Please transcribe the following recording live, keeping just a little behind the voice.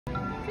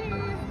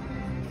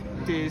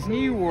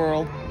Disney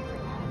World.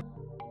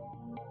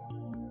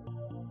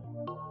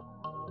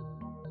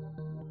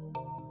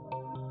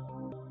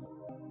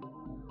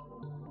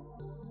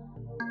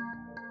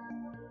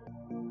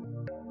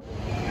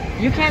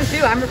 You can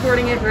too. I'm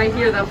recording it right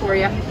here though for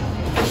you.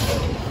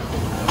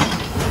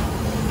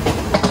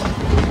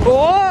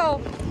 Whoa!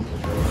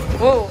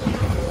 Whoa!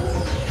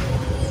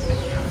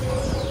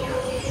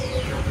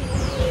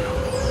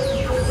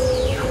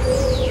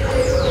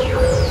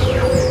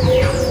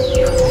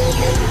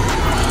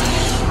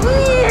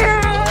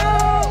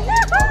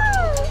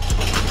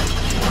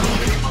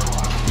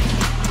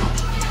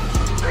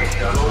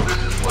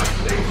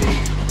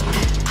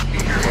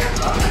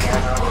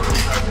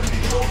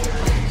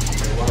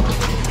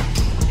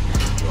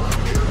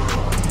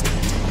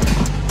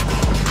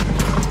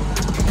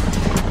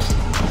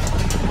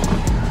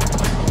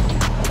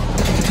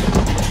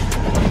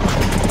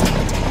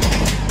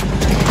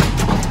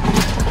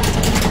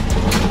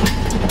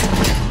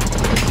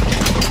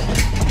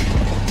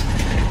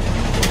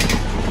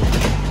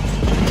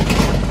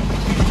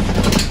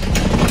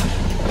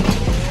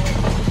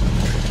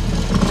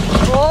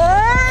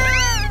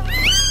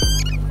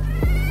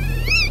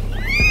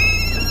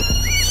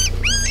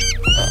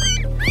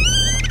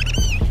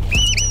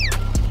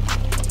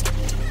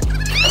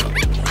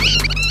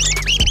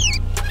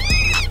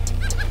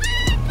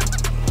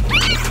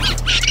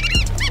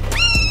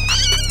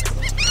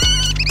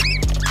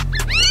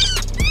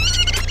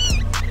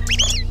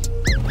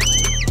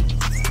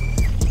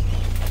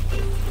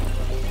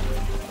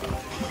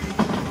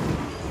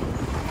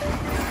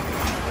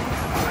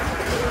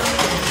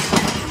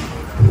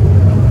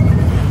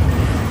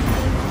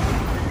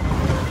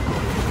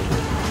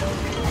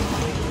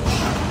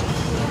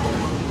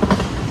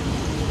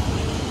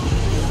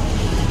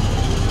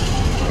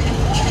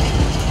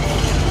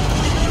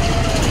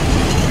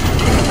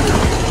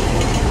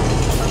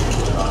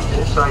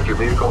 Inside your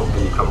vehicle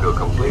until you come to a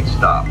complete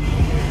stop.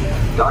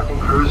 Docking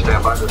crew,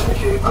 stand by to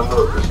initiate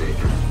unload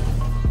procedure.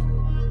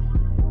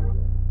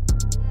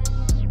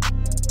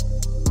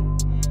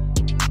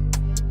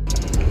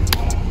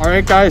 All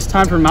right, guys,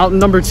 time for mountain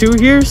number 2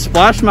 here,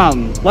 Splash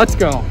Mountain. Let's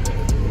go. I'm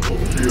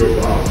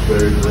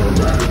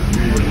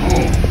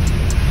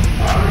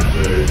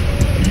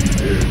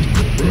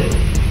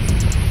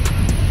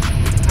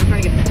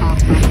trying to get the top.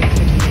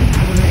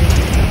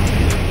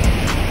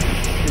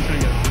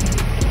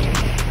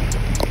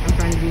 I'm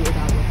trying to do it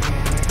without looking at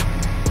it.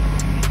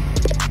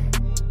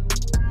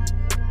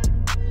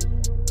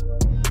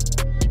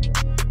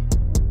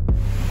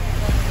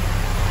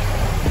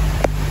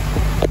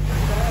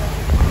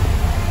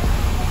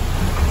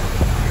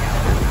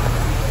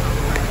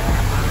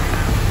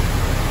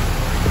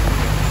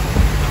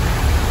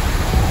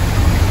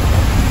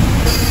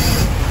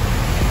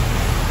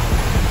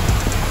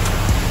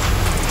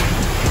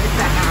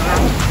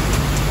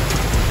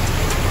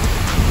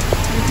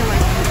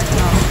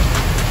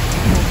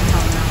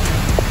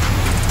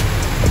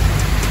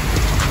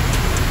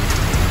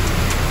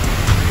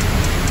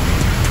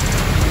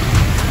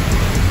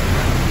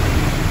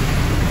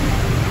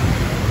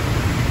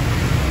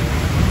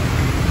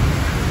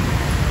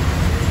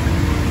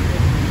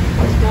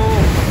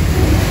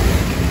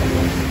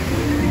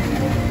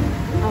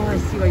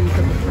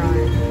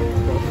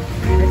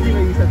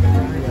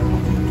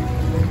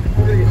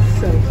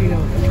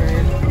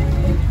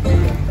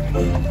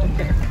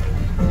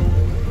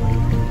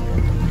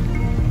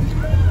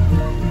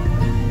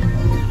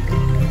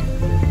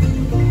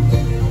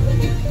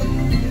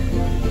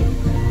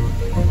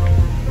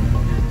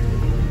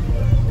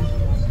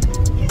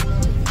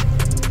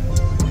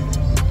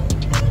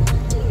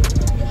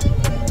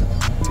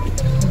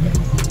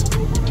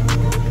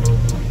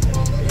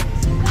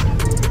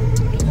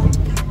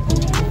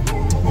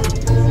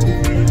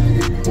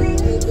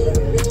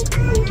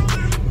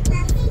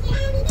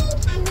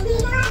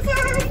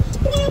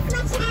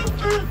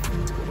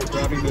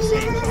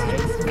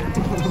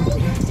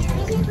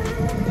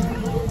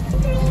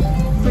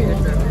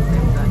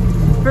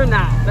 For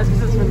now, that's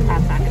just for the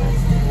past seconds.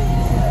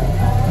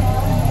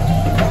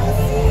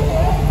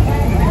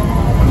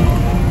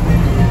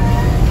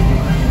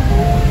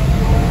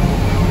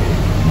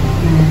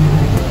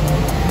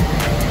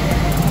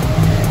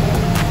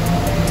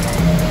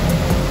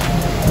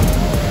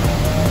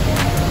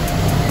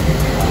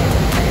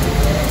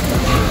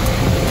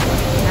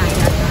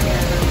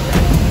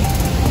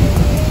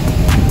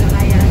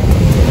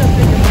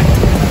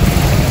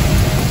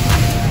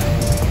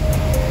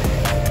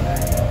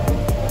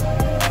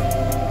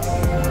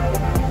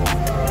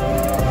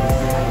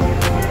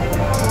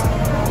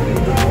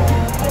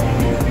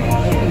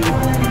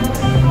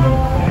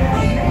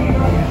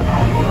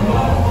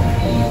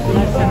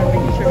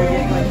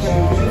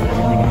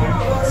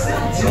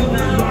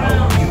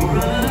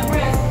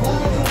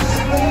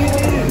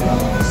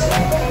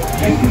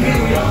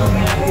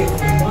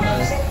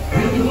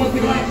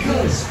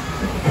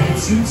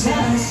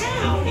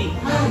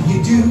 How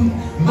you do?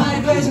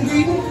 Mighty pleasant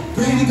greeting.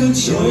 Pretty good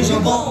show is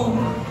your bone.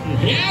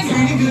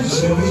 Pretty good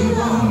show is your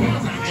bone.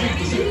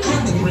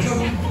 How did you go?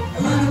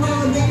 Run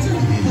around and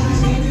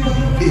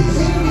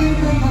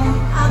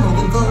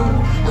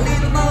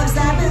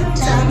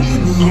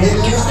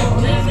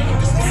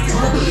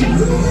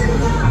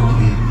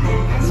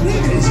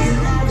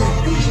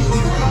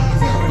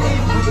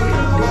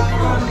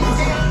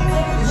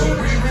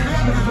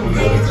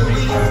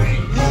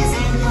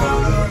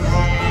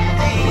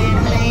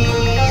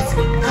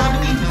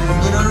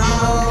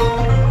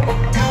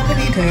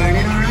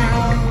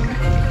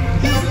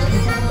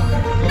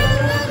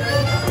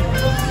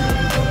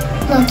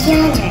Look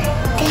yonder.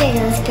 There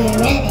goes Bear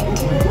Rabbit.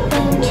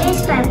 Being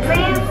chased by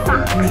Brer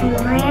Fox and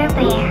Brer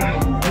Bear.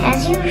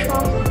 As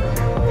usual.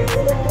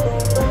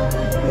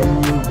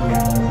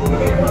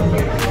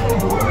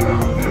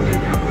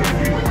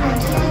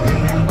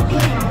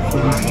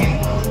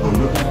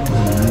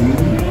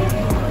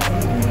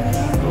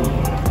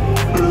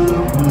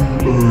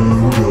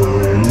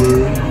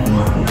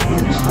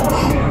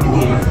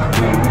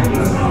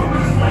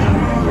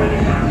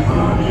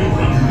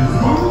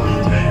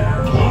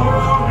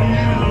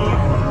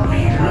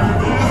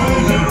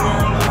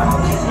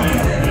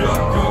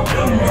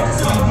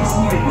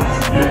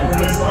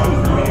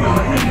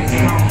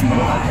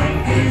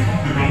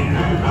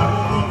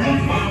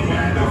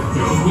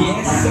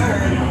 Yes, sir.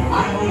 I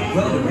hope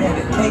Brother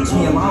Rabbit takes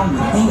me along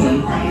with him.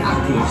 I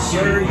could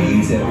sure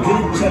use a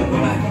good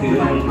chuckle, I could.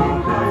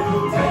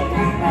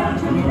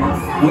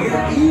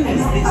 Where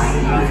is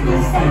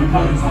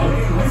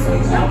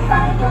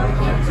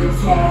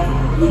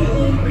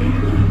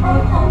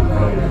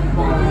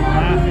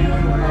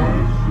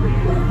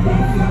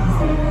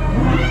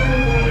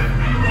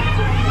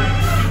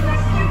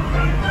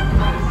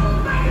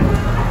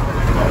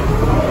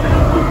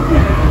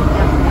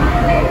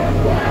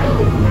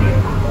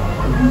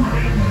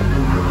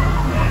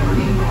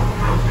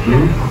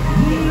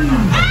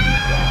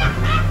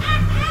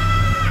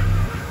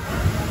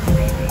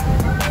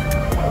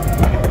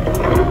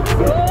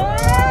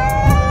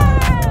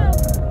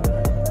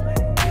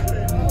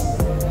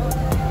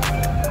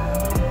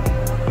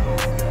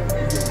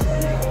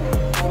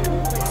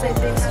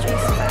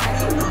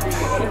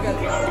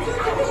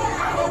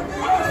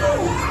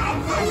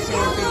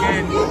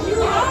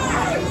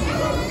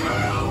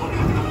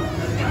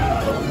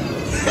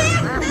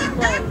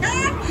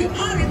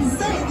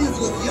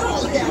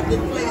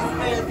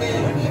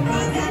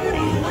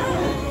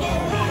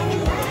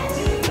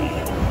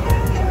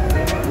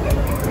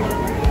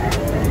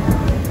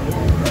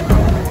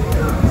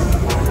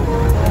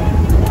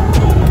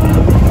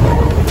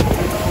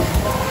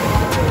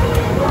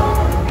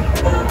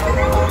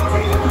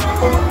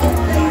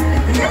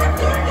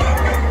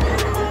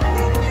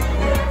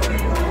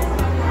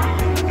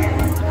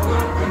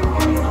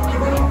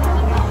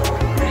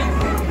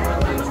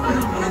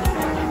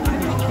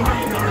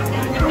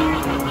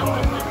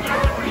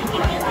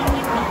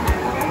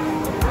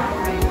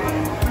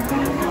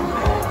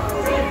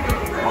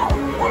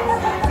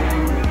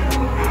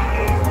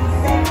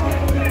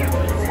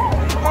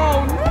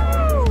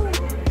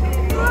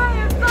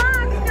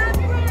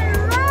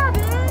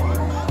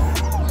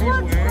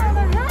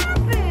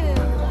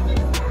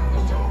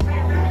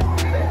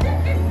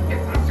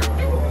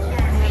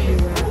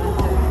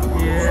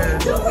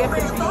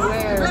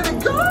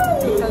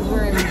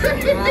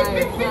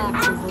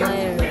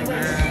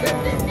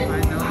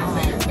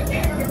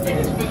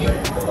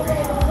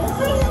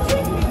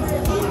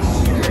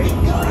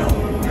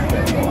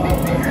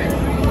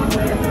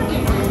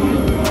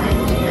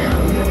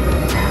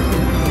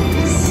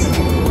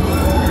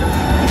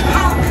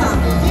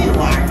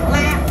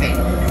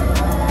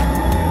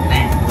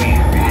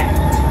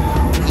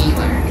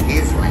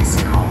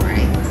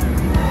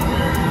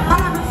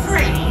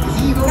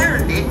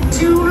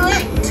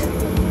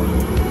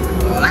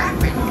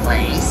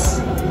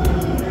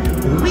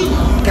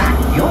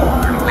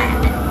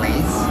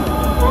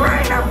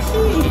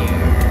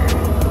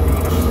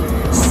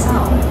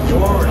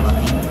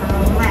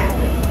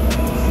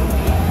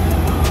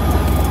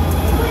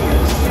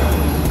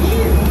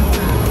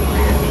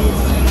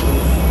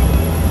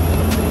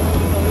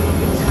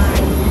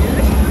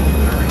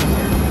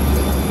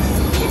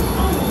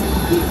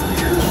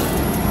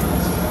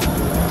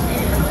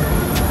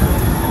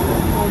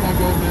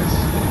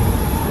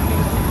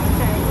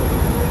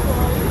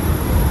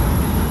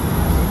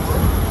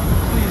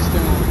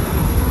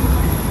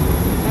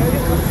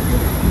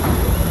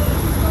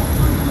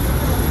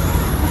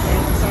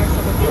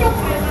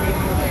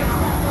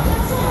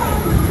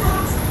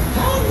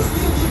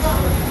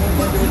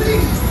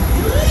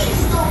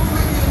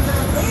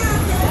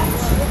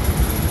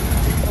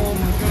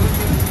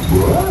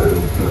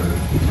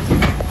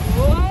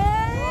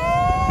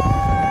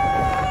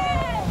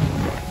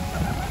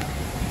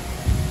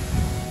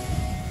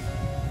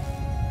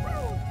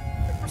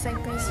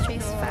Cyclist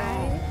Chase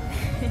 5.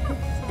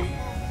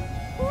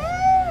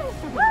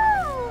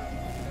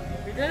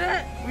 We did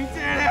it! We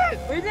did it!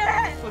 We did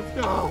it! Let's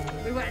go!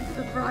 We went into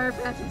the Briar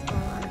Patches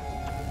Bar.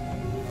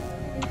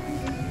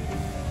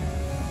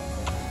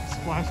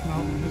 Splash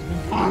Mountain has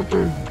been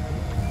conquered.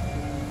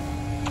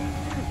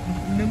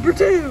 Number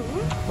 2.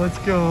 Let's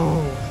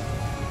go.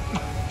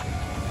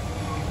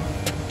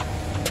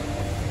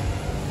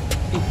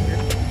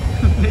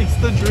 Makes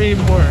the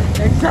dream work.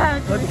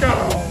 Exactly. Let's go.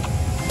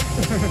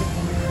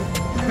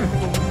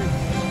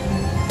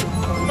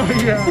 Oh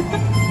yeah.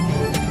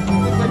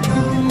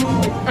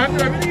 After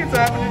everything that's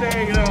happened today,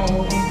 you know,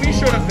 we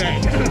should have been.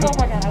 Oh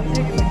my god, I was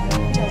thinking like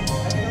that.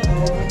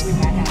 We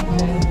might have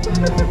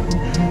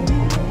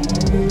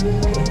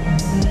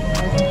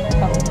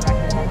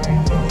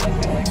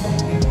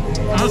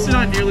Honestly,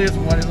 not nearly as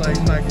what as I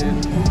expected.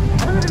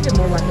 I would have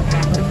been more wet in the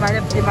front row. It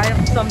might have,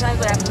 sometimes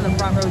what happens in the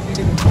front row is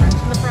either it's drenched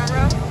in the front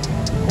row,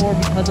 or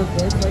because of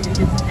this, like it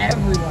gets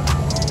everywhere.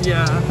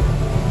 Yeah.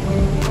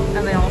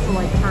 And they also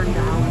like turn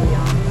down the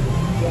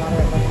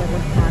water, like when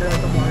it's hotter,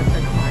 the water's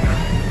like higher.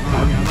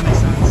 Oh yeah, that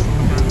makes sense.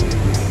 Okay.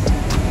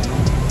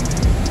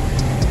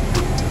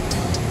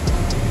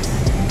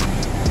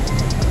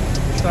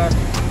 Stuck.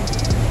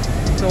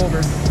 It's over.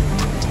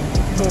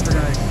 It's over,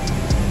 guys.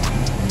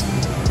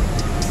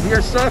 We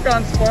are stuck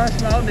on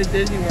Splash Mountain at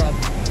Disney World.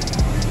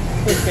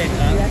 Clickbait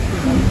that.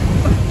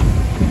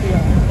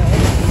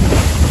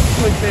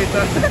 Clickbait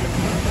that.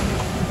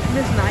 I'm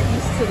just not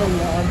used to the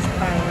logs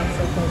piling up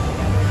so close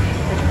together.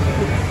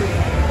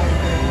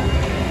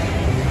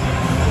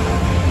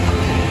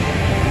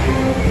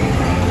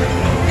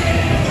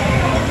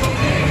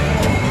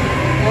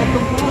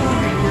 Welcome home,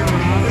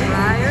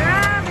 Ryan.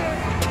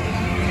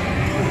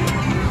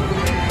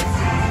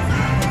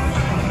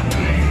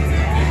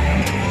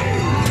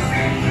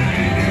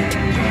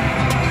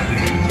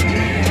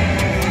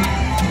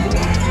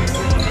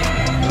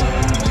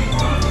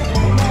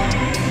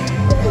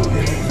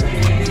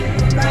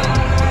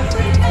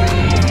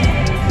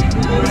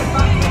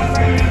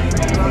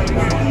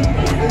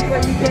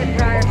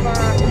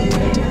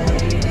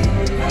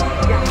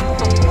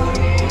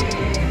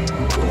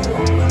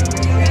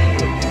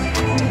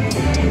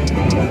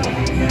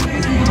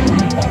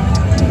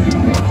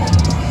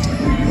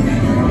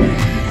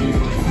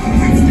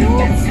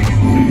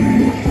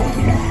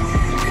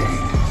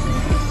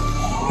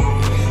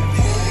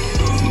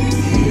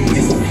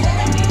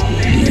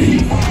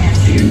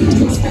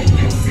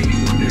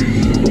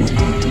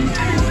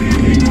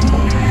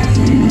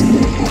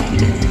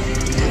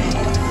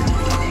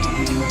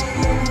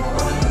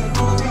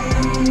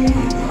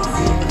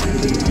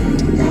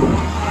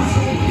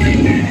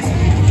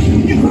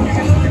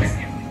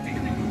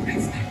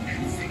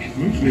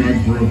 Looks like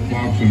Real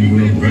Fox and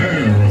Real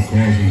Bear are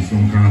causing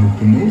some kind of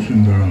commotion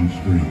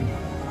downstream.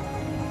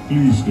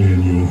 Please stay in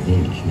your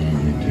boats while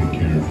we take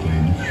care of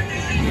things.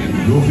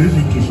 Your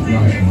visit to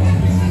Splash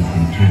Mountain will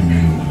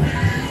continue.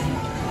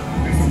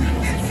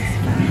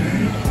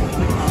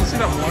 See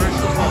that water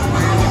still falling?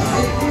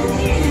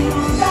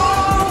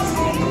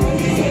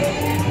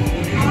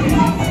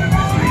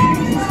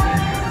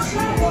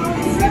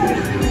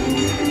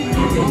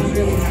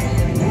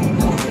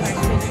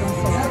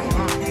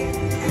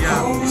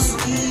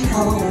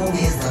 Home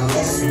is the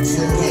lesson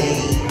today.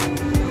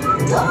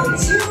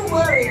 Don't you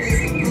worry,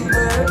 Mr.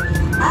 Bluebird.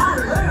 I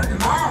learned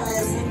my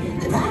lesson.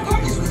 The night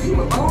catches where you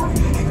were born,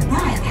 and the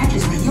night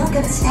catches where you're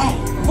gonna stay.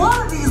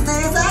 One of these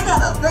days, I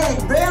gotta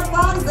thank Bear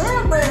Fox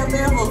and Bear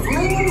Bear for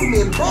bringing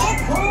me back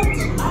home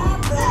to my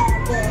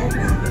blackbird.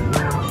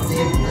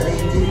 Simply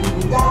do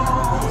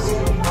die,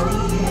 simply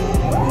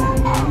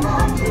I'm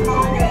not too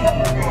long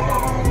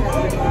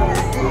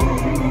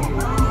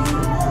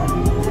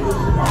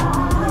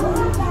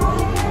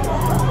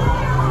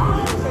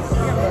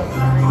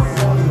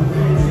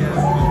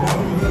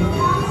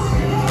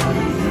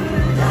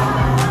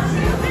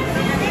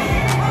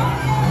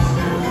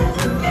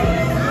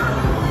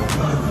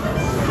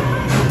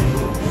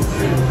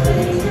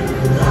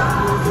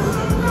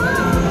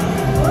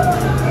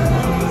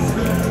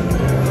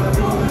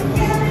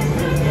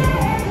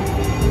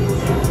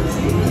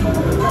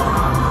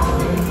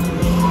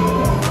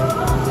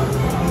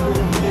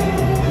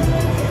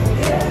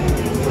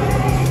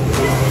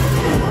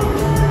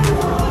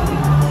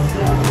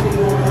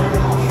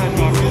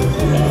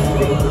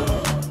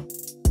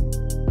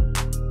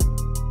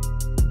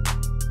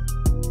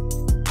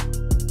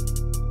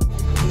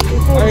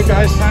Alright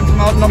guys, time for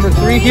mountain number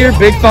 3 here,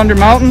 Big Thunder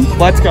Mountain.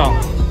 Let's go.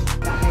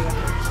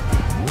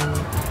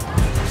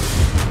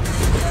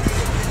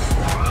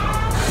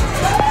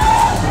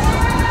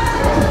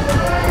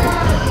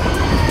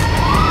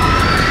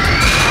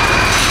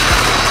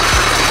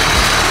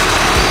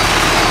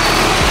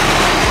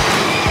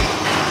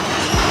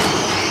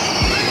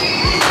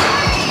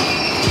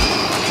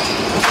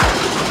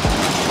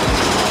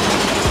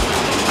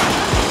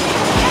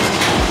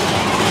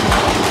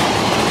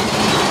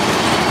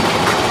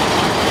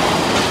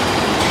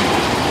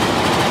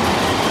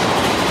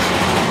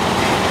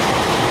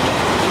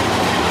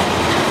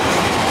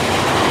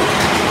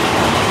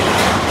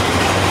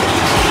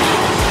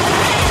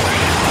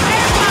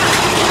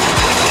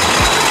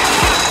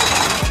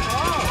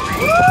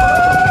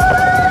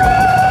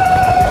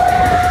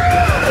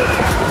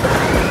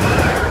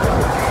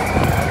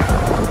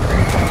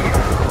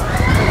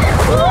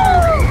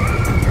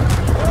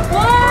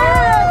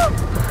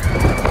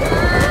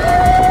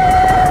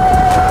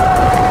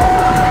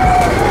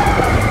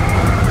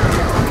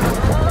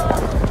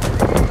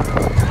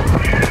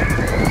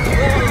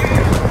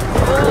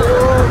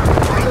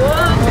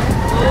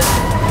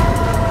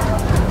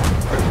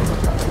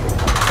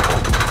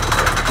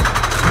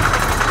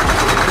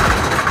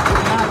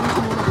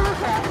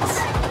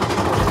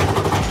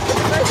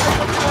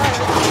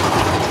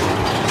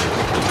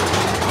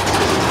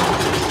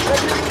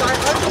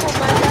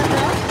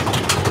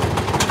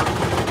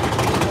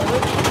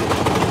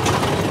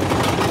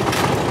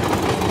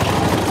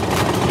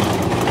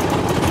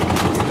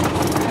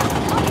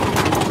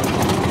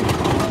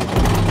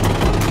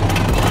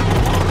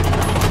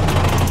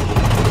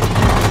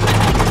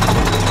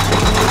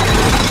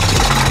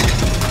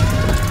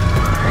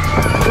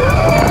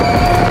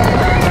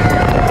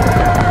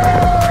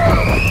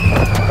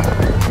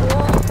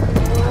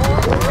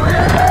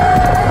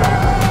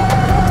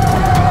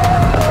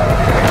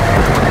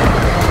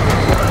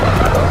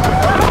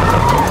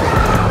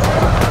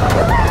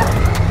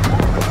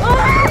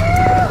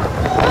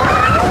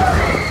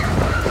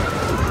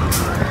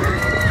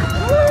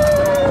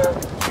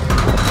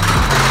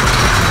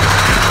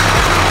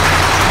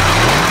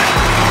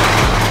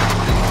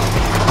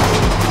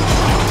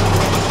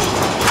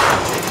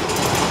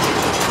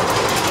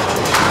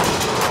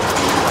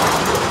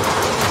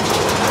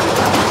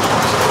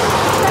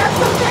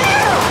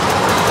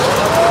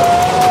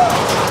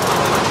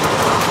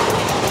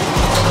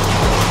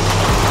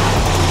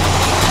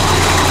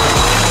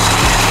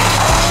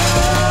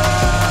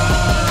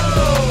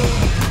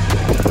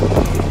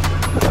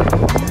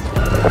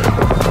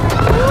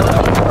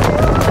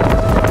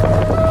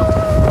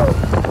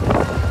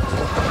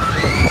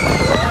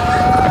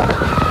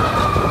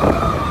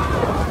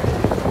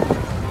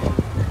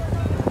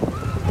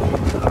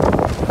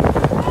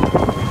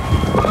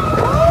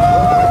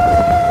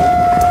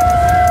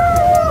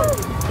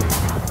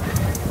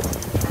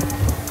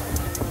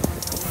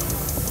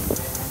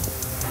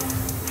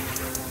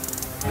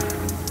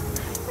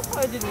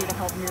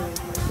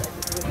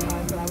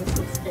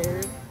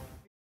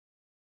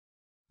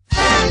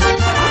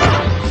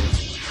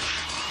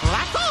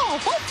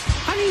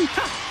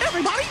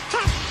 everybody.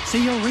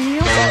 See you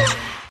real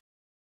soon.